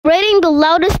Rating the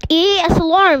loudest EAS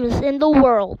alarms in the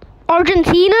world.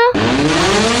 Argentina?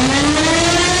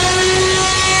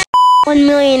 1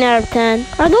 million out of 10.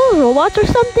 Are those robots or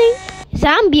something?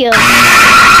 Zambia.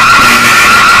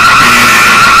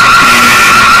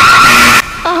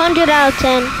 100 out of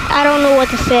 10. I don't know what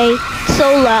to say. It's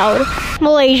so loud.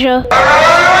 Malaysia.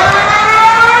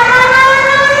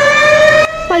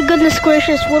 My goodness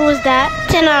gracious, what was that?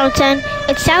 10 out of 10.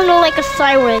 It sounded like a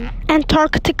siren.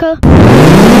 Antarctica.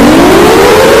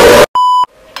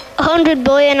 100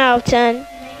 billion out of 10.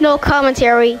 No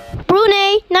commentary.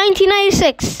 Brunei,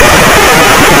 1996.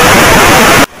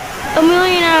 1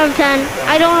 million out of 10.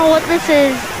 I don't know what this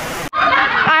is.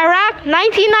 Iraq,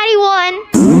 1991.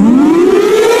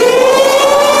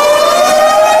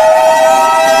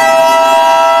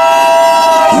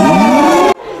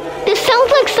 This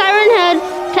sounds like Siren Head.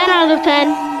 10 out of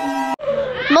 10.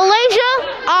 Malaysia,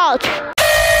 out.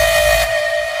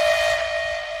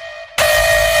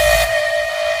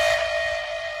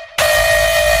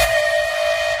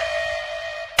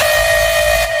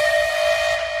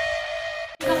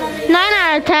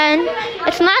 Out of 10.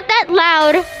 It's not that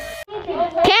loud.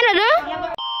 Canada.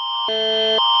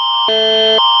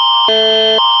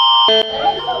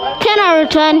 10 out of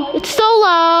 10. It's so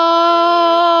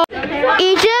loud.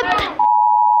 Egypt.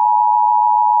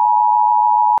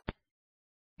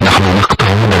 نحن نقطع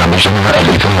من المجموعة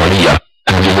الإثمارية.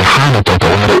 هذه حالة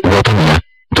طوارئ وطنية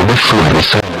تبث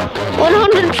الرسالة.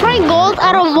 100 Pringles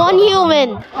out of 1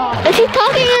 human. Is he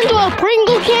talking into a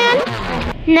Pringle can?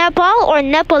 Nepal or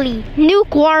Nepali?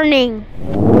 Nuke warning.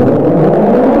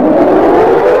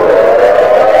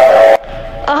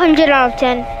 100 out of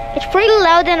 10. It's pretty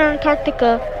loud in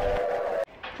Antarctica.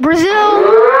 Brazil.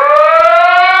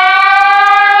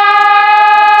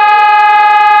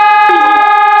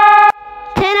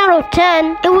 10 out of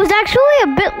 10. It was actually a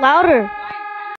bit louder.